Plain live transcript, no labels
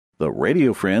The Radio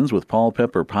Friends with Paul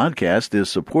Pepper podcast is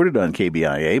supported on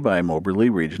KBIA by Moberly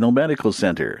Regional Medical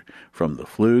Center. From the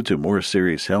flu to more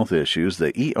serious health issues,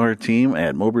 the ER team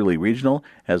at Moberly Regional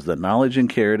has the knowledge and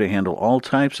care to handle all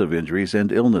types of injuries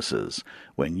and illnesses.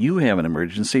 When you have an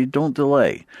emergency, don't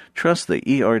delay. Trust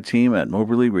the ER team at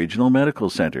Moberly Regional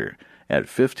Medical Center at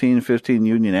 1515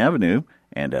 Union Avenue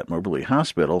and at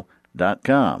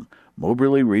moberlyhospital.com.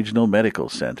 Moberly Regional Medical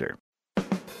Center.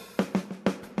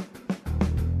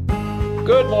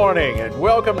 Good morning and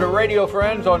welcome to Radio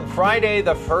Friends on Friday,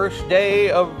 the first day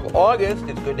of August.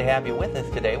 It's good to have you with us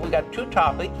today. We got two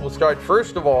topics. We'll start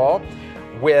first of all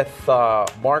with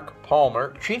Mark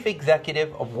Palmer, Chief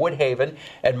Executive of Woodhaven.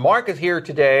 And Mark is here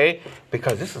today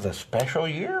because this is a special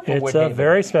year for Woodhaven. It's a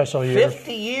very special year.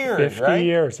 50 years, 50 right?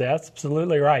 years, that's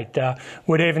absolutely right.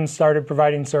 Woodhaven started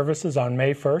providing services on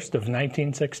May 1st of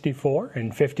 1964,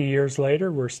 and 50 years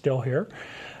later, we're still here.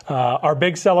 Our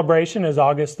big celebration is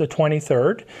August the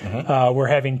 23rd. We're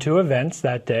having two events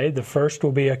that day. The first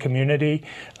will be a community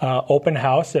open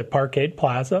house at Parkade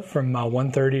Plaza from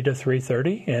 1:30 to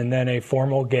 3:30, and then a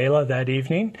formal gala that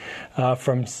evening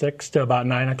from 6 to about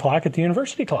 9 o'clock at the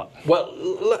University Club. Well,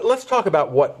 let's talk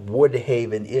about what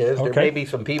Woodhaven is. Okay. There may be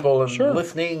some people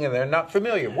listening and they're not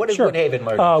familiar. What is Woodhaven?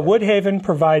 Woodhaven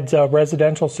provides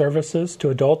residential services to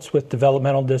adults with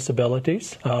developmental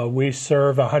disabilities. We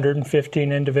serve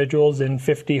 115 individuals in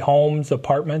 50 homes,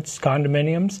 apartments,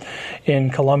 condominiums in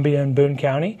Columbia and Boone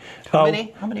County. How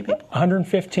many people?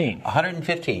 115.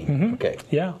 115. Mm-hmm. Okay.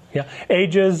 Yeah.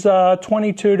 Ages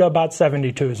 22 to about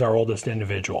 72 is our oldest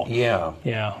individual.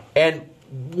 Yeah. And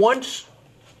once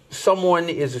someone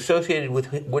is associated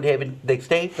with Woodhaven, they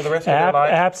stay for the rest of their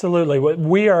life? Absolutely.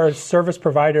 We are a service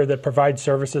provider that provides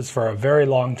services for a very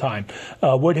long time.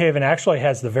 Woodhaven actually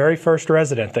has the very first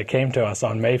resident that came to us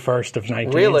on May 1st of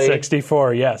 1964.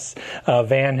 Really? Yes.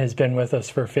 Van has been with us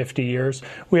for 50 years.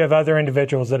 We have other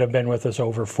individuals that have been with us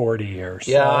over 40 years.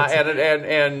 Yeah,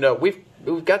 and we've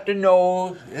got to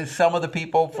know some of the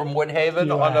people from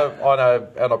Woodhaven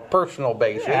on a personal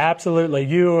basis. Absolutely.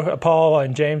 You, Paul,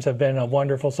 and James have been a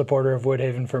wonderful supporter of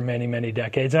Woodhaven for many, many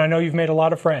decades, and I know you've made a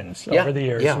lot of friends over the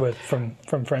years from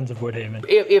friends of Woodhaven.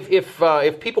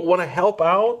 If people want to help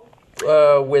out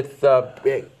with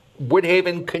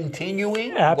Woodhaven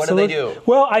continuing, absolutely. What do they do?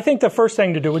 Well, I think the first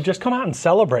thing to do would just come out and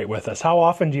celebrate with us. How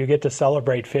often do you get to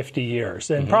celebrate 50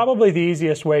 years? And probably the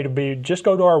easiest way to be, just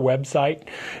go to our website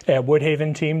at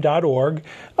woodhaventeam.org.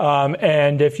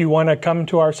 And if you want to come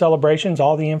to our celebrations,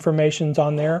 all the information's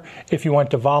on there. If you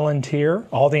want to volunteer,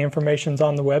 all the information's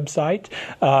on the website,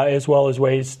 as well as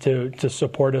ways to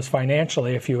support us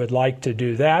financially if you would like to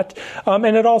do that.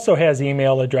 And it also has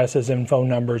email addresses and phone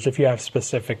numbers if you have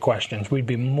specific questions. We'd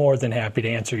be more than happy to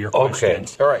answer your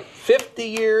questions. Okay. All right. 50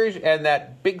 years, and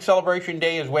that big celebration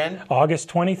day is when? August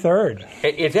 23rd.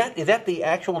 Is that the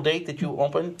actual date that you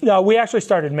opened? No, we actually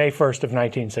started May 1st of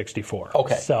 1964.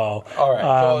 Okay. So, all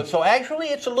right. So actually,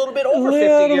 it's a little bit over 50 years.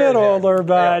 A little bit older,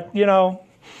 but,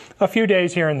 a few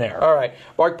days here and there. All right.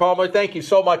 Mark Palmer, thank you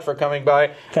so much for coming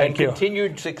by. Thank you. And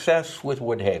continued success with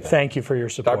Woodhaven. Thank you for your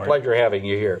support. It's our pleasure having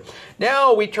you here.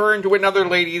 Now we turn to another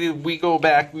lady that we go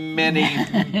back many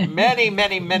years. Many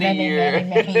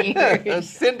years.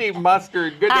 Cindy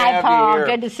Mustard, good to Hi, have Paul. you here.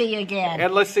 Good to see you again.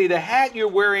 And let's see, the hat you're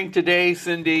wearing today,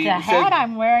 Cindy. The hat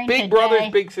I'm wearing today. Big Brothers,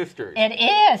 Big Sisters. It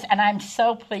is, and I'm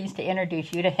so pleased to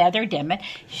introduce you to Heather Dimmitt.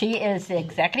 She is the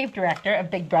Executive Director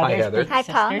of Big Brothers, Heather. Big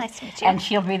Sisters. Hi, Paul. Nice to meet you. And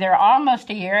she'll be there almost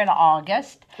a year in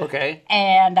August. Okay.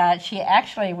 And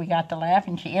we got to laugh,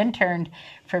 and she interned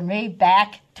for me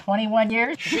back 21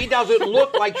 years. She doesn't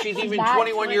look like she's even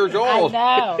 21 years old.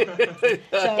 I know.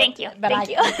 Thank you. But Thank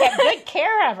you. I took good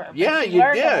care of her. Yeah, she you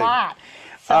learned did. a lot.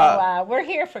 So we're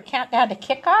here for Countdown to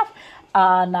Kickoff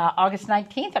on August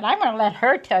 19th, and I'm going to let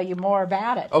her tell you more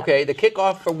about it. Okay, the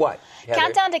kickoff for what, Heather?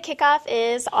 Countdown to Kickoff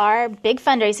is our big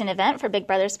fundraising event for Big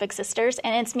Brothers Big Sisters,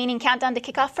 and it's meaning Countdown to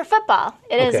Kickoff for football.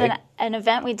 It is an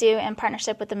event we do in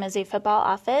partnership with the Mizzou football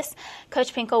office.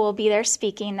 Coach Pinkle will be there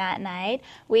speaking that night.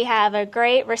 We have a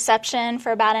great reception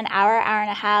for about an hour and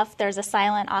a half. There's a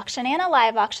silent auction and a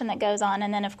live auction that goes on,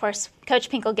 and then, of course, Coach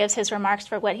Pinkle gives his remarks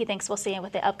for what he thinks we'll see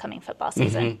with the upcoming football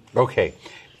season. Mm-hmm. Okay.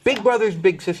 Big Brothers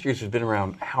Big Sisters has been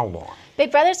around how long?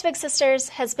 Big Brothers Big Sisters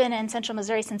has been in Central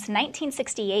Missouri since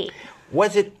 1968.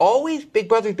 Was it always Big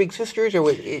Brothers Big Sisters, or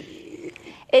was it?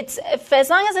 It's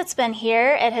as long as it's been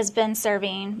here, it has been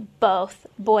serving both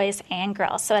boys and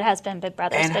girls. So it has been Big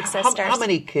Brothers Big Sisters. How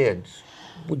many kids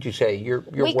would you say you're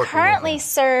working with? We currently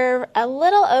serve a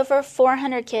little over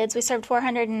 400 kids. We served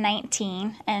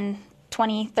 419 in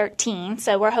 2013,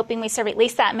 so we're hoping we serve at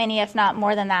least that many, if not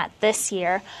more than that, this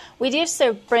year. We do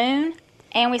serve Boone,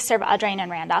 and we serve Audrain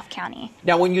and Randolph County.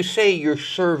 Now, when you say you're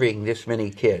serving this many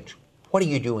kids, what are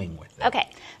you doing with them? Okay,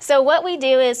 so what we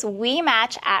do is we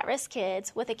match at-risk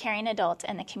kids with a caring adult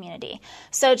in the community.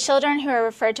 So children who are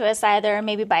referred to us either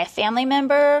maybe by a family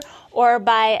member or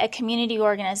by a community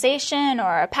organization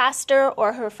or a pastor,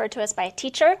 or who are referred to us by a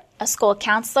teacher, a school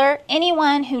counselor,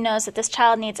 anyone who knows that this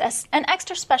child needs an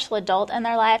extra special adult in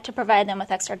their life to provide them with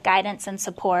extra guidance and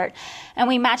support. And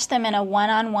we match them in a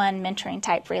one-on-one mentoring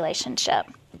type relationship.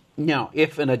 Now,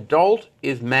 if an adult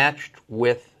is matched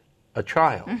with a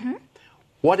child,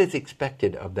 what is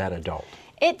expected of that adult?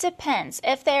 It depends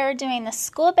if they're doing the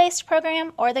school-based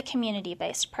program or the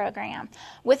community-based program.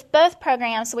 With both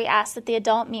programs, we ask that the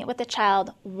adult meet with the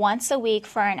child once a week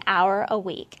for an hour a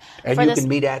week. And you can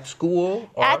meet at school?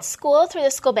 At school through the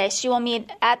school-based. You will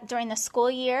meet during the school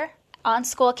year on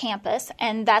school campus,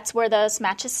 and that's where those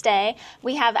matches stay.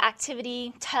 We have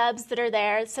activity tubs that are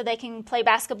there so they can play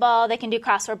basketball, they can do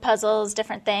crossword puzzles,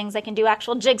 different things. They can do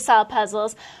actual jigsaw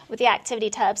puzzles with the activity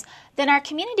tubs. Then our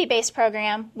community-based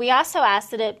program, we also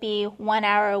ask that it be 1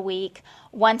 hour a week,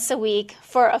 once a week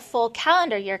for a full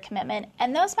calendar year commitment.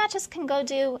 And those matches can go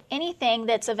do anything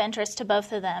that's of interest to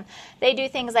both of them. They do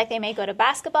things like they may go to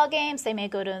basketball games, they may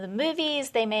go to the movies,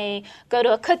 they may go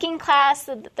to a cooking class.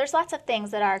 There's lots of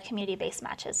things that our community-based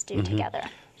matches do together.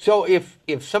 So if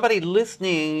somebody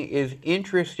listening is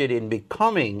interested in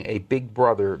becoming a big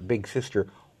brother, big sister,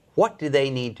 what do they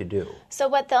need to do? So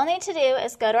what they'll need to do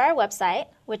is go to our website,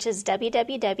 which is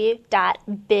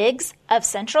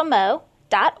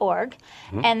www.bigsofcentralmo.org,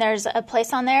 and there's a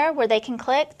place on there where they can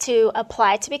click to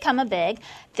apply to become a big.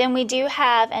 Then we do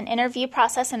have an interview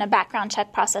process and a background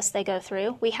check process they go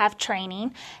through. We have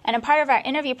training, and a part of our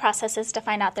interview process is to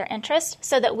find out their interests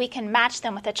so that we can match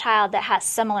them with a child that has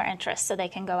similar interests so they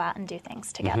can go out and do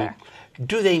things together.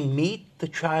 Do they meet the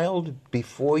child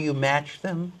before you match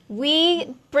them?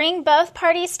 We bring both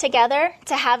parties together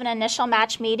to have an initial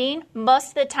match meeting, most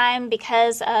of the time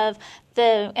because of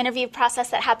the interview process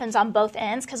that happens on both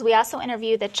ends, because we also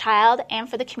interview the child and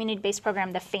for the community-based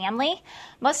program, the family.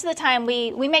 Most of the time,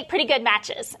 we make pretty good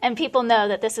matches, and people know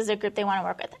that this is a group they want to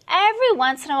work with. Every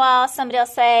once in a while, somebody will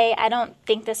say, I don't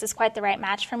think this is quite the right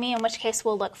match for me, in which case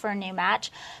we'll look for a new match.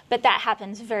 But that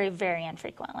happens very, very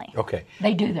infrequently. Okay.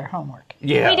 They do their homework.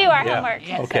 Yeah. We do our homework.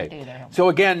 Yes, Okay. they do their homework. So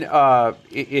again,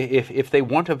 if they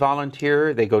want to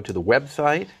volunteer, they go to the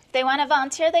website. If they want to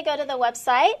volunteer, they go to the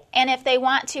website. And if they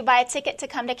want to buy a ticket to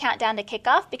come to Countdown to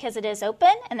Kickoff, because it is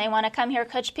open, and they want to come hear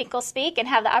Coach Pinkle speak and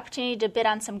have the opportunity to bid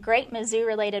on some great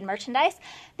Mizzou-related merchandise,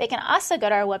 they can also go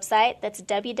to our website. That's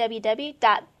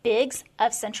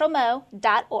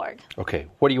www.bigsofcentralmo.org. Okay.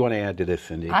 What do you want to add to this,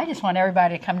 Cindy? I just want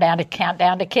everybody to come down to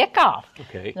Countdown to Kickoff.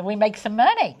 Okay. So we make some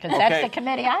money, because that's the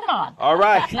committee I'm on. All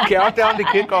right. Countdown to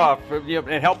Kickoff.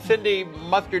 And help Cindy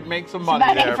Mustard make some money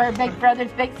there. For Big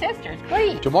Brothers, Big Sisters,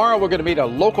 please. Tomorrow we're going to meet a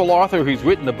local author who's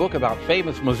written a book about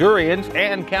famous Missourians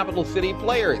and capital city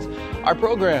players. Our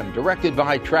program, directed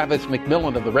by Travis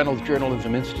McMillan of the Reynolds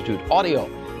Journalism Institute. Audio,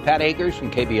 Pat Akers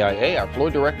from KBIA. Our floor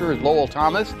director is Lowell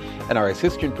Thomas. And our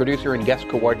assistant producer and guest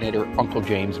coordinator, Uncle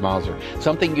James Mauser.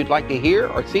 Something you'd like to hear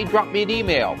or see? Drop me an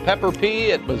email,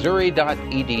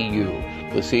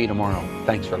 pepperp@missouri.edu. We'll see you tomorrow.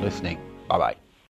 Thanks for listening. Bye-bye.